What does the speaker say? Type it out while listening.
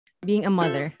Being a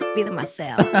mother. Feeling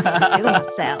myself.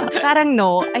 Parang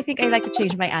no. I think I'd like to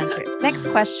change my answer. Next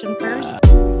question first.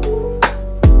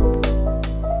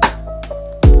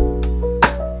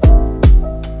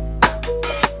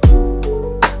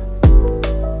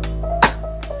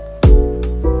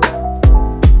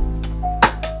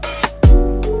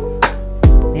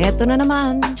 Eto na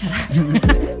naman.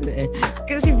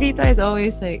 Kasi Vito is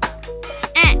always like,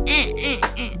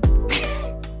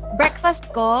 breakfast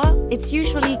ko, it's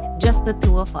usually just the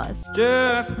two of us.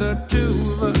 Just the two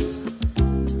of us.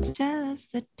 Just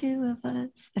the two of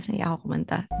us. Ay, ako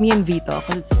kumanta. Me and Vito,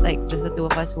 because it's like just the two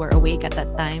of us who are awake at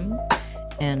that time.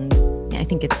 And yeah, I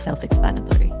think it's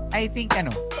self-explanatory. I think,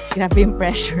 Grabe yung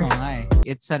pressure.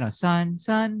 It's, sun,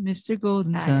 Mr.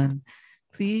 Golden Sun.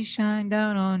 Please shine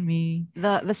down on me.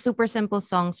 The super simple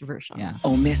songs version. Yeah.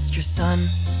 Oh, Mr. Sun,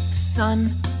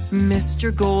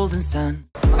 Mr. Golden Sun.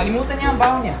 Nakalimutan niya ang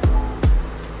baon niya.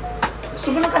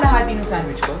 Gusto mo ng kalahati ng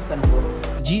sandwich ko? Tanong ko.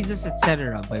 Jesus,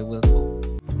 etc. by Wilco.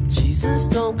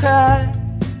 Jesus, don't cry.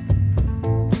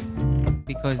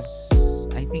 Because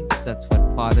I think that's what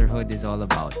fatherhood is all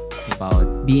about. It's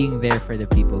about being there for the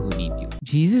people who need you.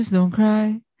 Jesus, don't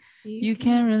cry. You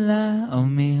can rely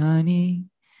on me, honey.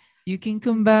 You can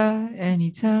come by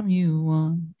anytime you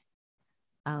want.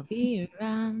 I'll be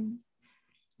around.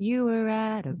 You were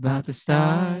right About the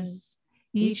stars.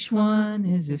 Each one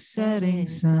is a setting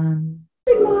sun.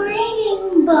 Good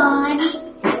morning, Bunny.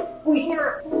 Wait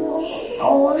na.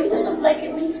 Oh, it doesn't like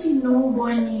it when you say no,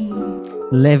 Bunny.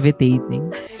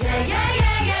 Levitating.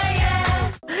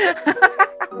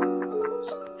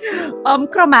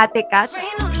 Chromatic catch.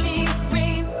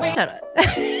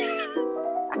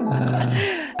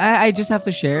 I just have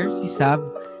to share, si Saab,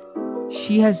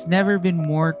 she has never been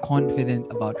more confident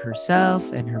about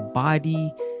herself and her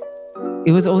body.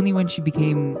 It was only when she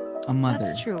became a mother.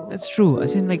 That's true. That's true.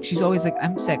 As in, like, she's always like,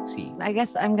 I'm sexy. I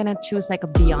guess I'm gonna choose like a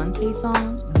Beyonce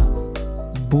song.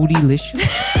 Bootylicious.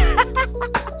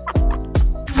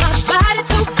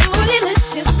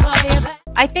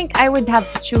 I think I would have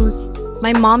to choose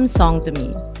my mom's song to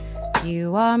me.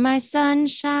 You are my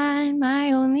sunshine,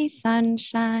 my only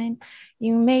sunshine.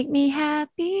 You make me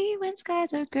happy when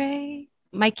skies are gray.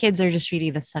 My kids are just really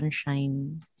the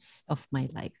sunshines of my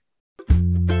life.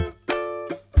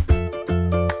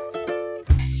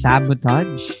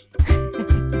 Sabotage.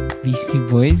 Beastie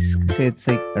Boys. Kasi it's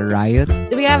like a riot.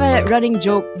 Do we have a running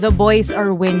joke? The boys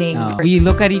are winning. We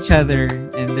look at each other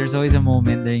and there's always a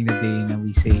moment during the day na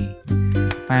we say,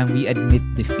 parang we admit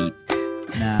defeat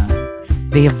na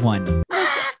they have won.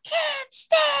 I can't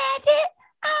stand it.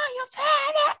 Oh, you're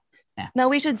fat. Yeah. No,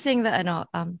 we should sing the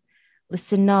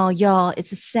listen all y'all,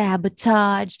 it's a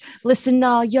sabotage. Listen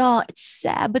all y'all, it's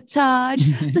sabotage.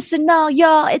 Listen all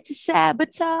y'all, it's a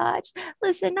sabotage.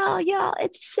 Listen all y'all,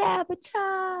 it's a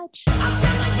sabotage. I'm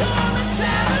telling you, it's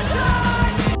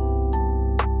sabotage.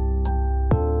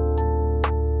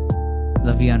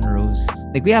 Lavian Rose.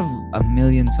 Like, we have a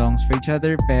million songs for each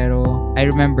other, pero I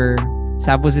remember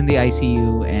Saab was in the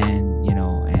ICU and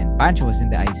Pancho was in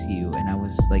the ICU and I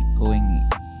was like going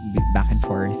back and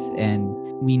forth and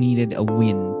we needed a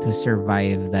win to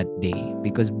survive that day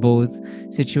because both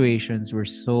situations were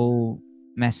so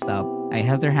messed up. I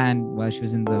held her hand while she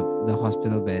was in the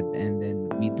hospital bed and then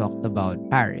we talked about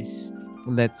Paris.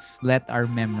 Let's let our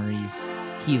memories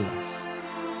heal us.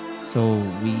 So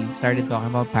we started talking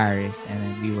about Paris and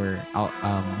then we were out,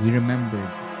 we remembered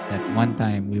that one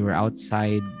time we were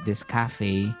outside this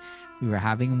cafe. We were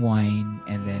having wine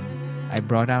and then I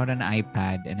brought out an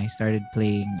iPad and I started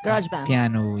playing GarageBand.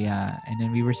 Piano, yeah. And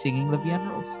then we were singing Lavian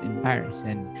Rose in Paris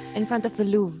and in front of the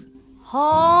Louvre.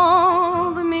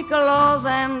 Hold me close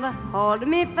and hold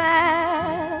me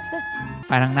fast.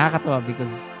 Parang nakakatawa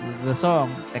because the song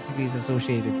technically is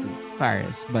associated to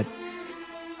Paris, but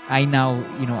I now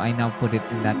put it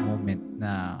in that moment.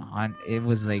 It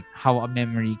was like how a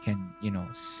memory can,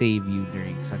 save you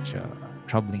during such a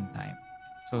troubling time.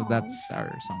 So that's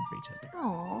our song for each other.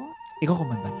 Aww. Ikaw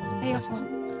kumanta.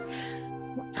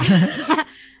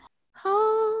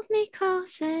 Hold me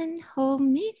close and hold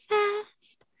me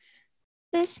fast.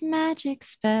 This magic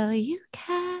spell you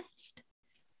cast.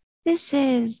 This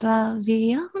is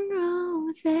Lavian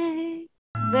Rose.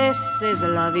 This is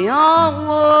Lavian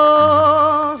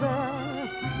Rose.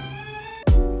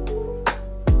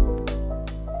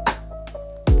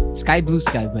 Sky Blue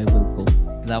Sky by Wilco.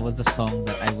 That was the song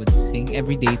that I would sing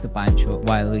every day to Pancho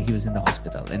while he was in the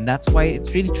hospital. And that's why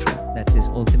it's really true. That's his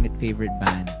ultimate favorite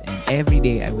band. And every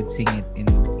day I would sing it in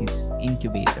his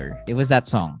incubator. It was that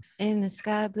song. In the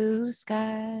sky blue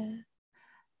sky.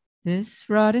 This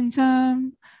rotten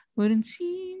time wouldn't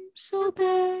seem so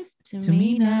bad to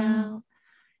me now.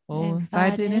 Oh, if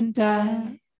I didn't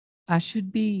die, I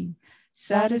should be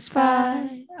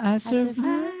satisfied. I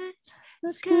survived.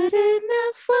 That's good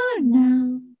enough for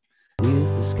now.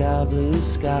 With the sky blue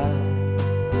sky,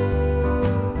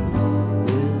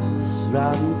 this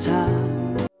rotten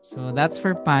time. So that's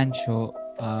for Pancho.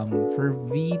 For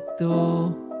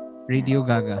Vito, Radio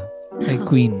Gaga by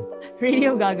Queen.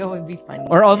 Radio Gaga would be funny.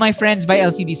 Or All My Friends by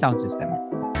LCD Sound System.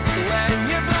 When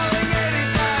you're blowing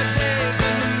 85 days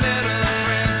in the middle of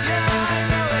France, yeah, I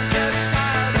know it gets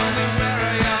tired. Only where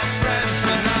are your friends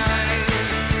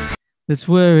tonight? That's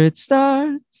where it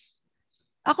starts.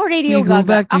 Ako Radio We go Gaga.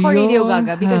 back to Ako Radio your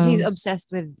Gaga because he's house. obsessed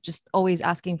with just always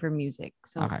asking for music.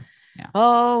 So Okay. Yeah.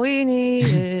 all we need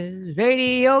is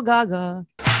Radio Gaga.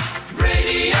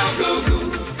 Radio Goo Goo,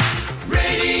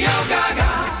 Radio Gaga.